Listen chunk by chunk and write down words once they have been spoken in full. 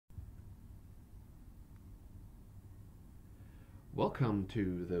Welcome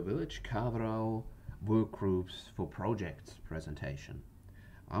to the Village Carverau Workgroups for Projects presentation.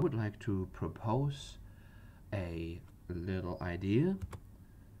 I would like to propose a little idea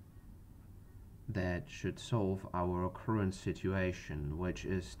that should solve our current situation, which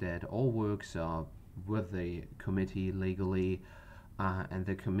is that all works are with the committee legally, and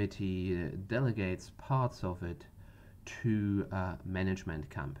the committee delegates parts of it to a management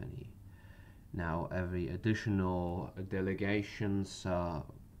company. Now, every additional delegations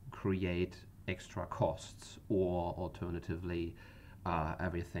create extra costs, or alternatively,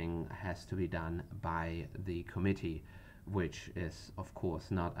 everything has to be done by the committee, which is, of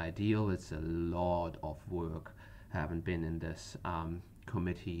course, not ideal. It's a lot of work. Haven't been in this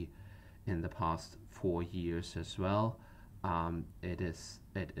committee in the past 4 years as well. It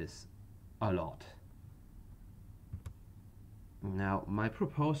is a lot. Now, my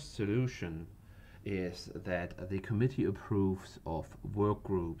proposed solution is that the committee approves of work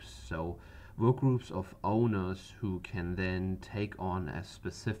groups, so work groups of owners who can then take on a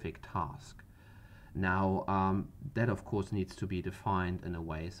specific task. Now, that of course needs to be defined in a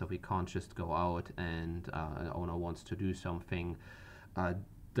way, so we can't just go out and an owner wants to do something,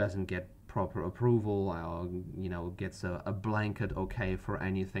 doesn't get proper approval, or gets a blanket okay for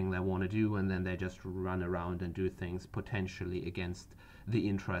anything they want to do, and then they just run around and do things potentially against the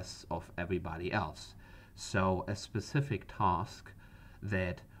interests of everybody else. So a specific task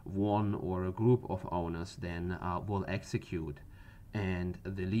that one or a group of owners then will execute, and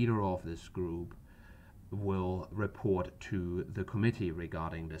the leader of this group will report to the committee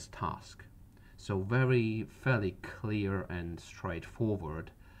regarding this task. So fairly clear and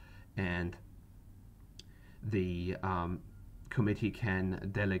straightforward, and the committee can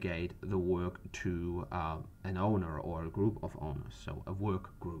delegate the work to an owner or a group of owners, so a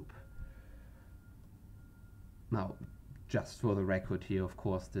work group. Now, just for the record here, of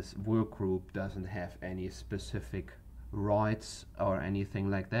course, this work group doesn't have any specific rights or anything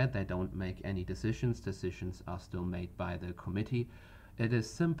like that. They don't make any decisions. Decisions are still made by the committee. It is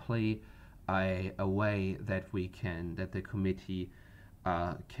simply a way that the committee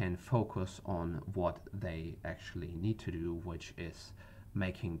can focus on what they actually need to do, which is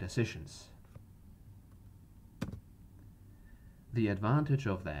making decisions. The advantage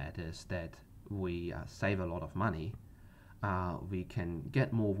of that is that we save a lot of money. We can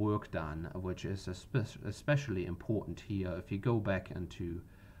get more work done, which is especially important here. If you go back into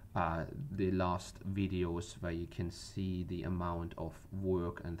the last videos where you can see the amount of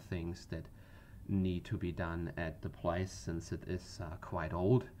work and things that need to be done at the place, since it is quite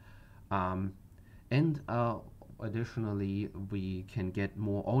old, and additionally we can get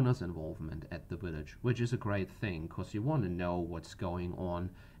more owners involvement at the village, which is a great thing because you want to know what's going on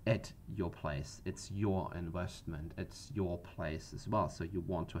at your place. It's your investment, it's your place as well, so you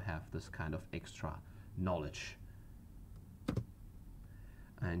want to have this kind of extra knowledge.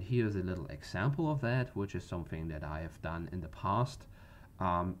 And here's a little example of that, which is something that I have done in the past.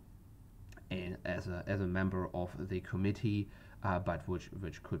 And as a member of the committee, but which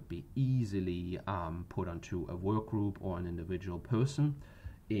could be easily put onto a work group or an individual person.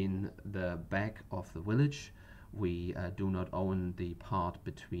 In the back of the village, we do not own the part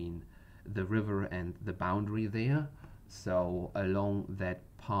between the river and the boundary there, so along that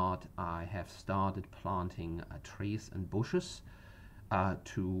part I have started planting trees and bushes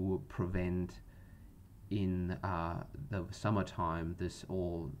to prevent in the summertime this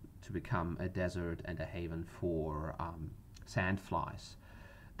all to become a desert and a haven for sandflies.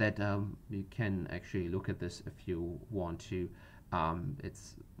 That you can actually look at this if you want to.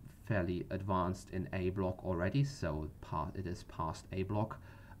 It's fairly advanced in A block already, so it is past A block,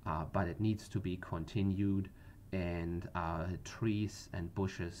 but it needs to be continued, and trees and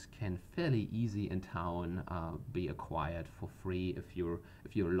bushes can fairly easy in town be acquired for free if you're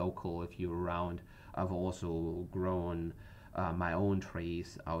local, if you're around. I've also grown my own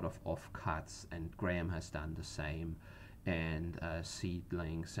trees out of offcuts, and Graham has done the same, and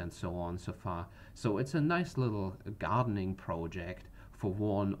seedlings and so on so far. So it's a nice little gardening project for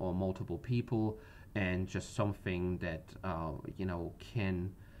one or multiple people, and just something that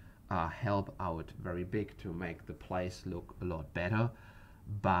can help out very big to make the place look a lot better,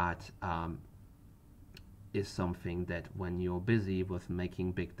 but is something that when you're busy with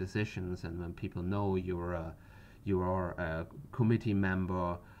making big decisions, and when people know you are a committee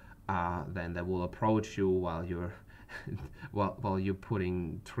member, then they will approach you while you're while you're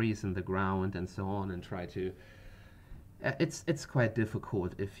putting trees in the ground and so on, and try to. It's quite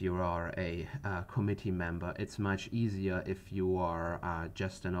difficult if you are a committee member. It's much easier if you are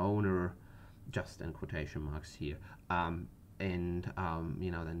just an owner, just in quotation marks here, and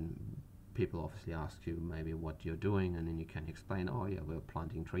then people obviously ask you maybe what you're doing, and then you can explain, oh yeah, we're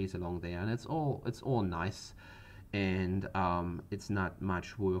planting trees along there, and it's all nice, and it's not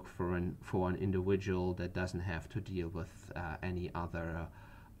much work for an individual that doesn't have to deal with any other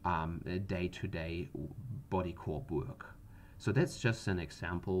day-to-day body corp work. So that's just an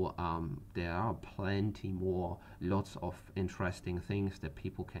example. There are plenty more, lots of interesting things that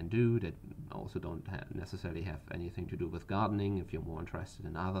people can do that also don't necessarily have anything to do with gardening. If you're more interested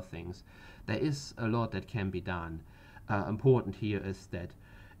in other things, there is a lot that can be done. Important here is that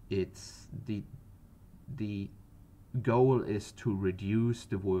it's the goal is to reduce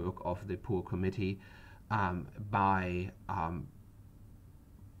the work of the poor committee by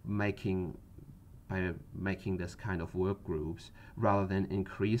making this kind of work groups, rather than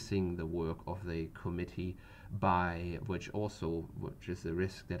increasing the work of the committee by, which is a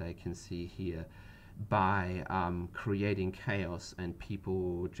risk that I can see here, by creating chaos and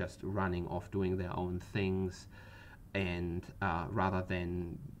people just running off doing their own things, and rather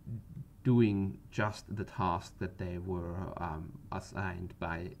than doing just the task that they were assigned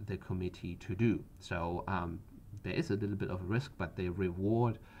by the committee to do. So there is a little bit of a risk, but the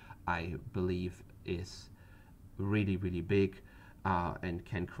reward, I believe, is really, really big and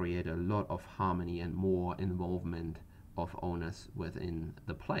can create a lot of harmony and more involvement of owners within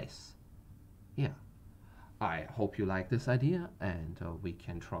the place. Yeah, I hope you like this idea, and we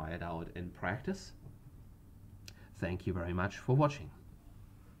can try it out in practice. Thank you very much for watching.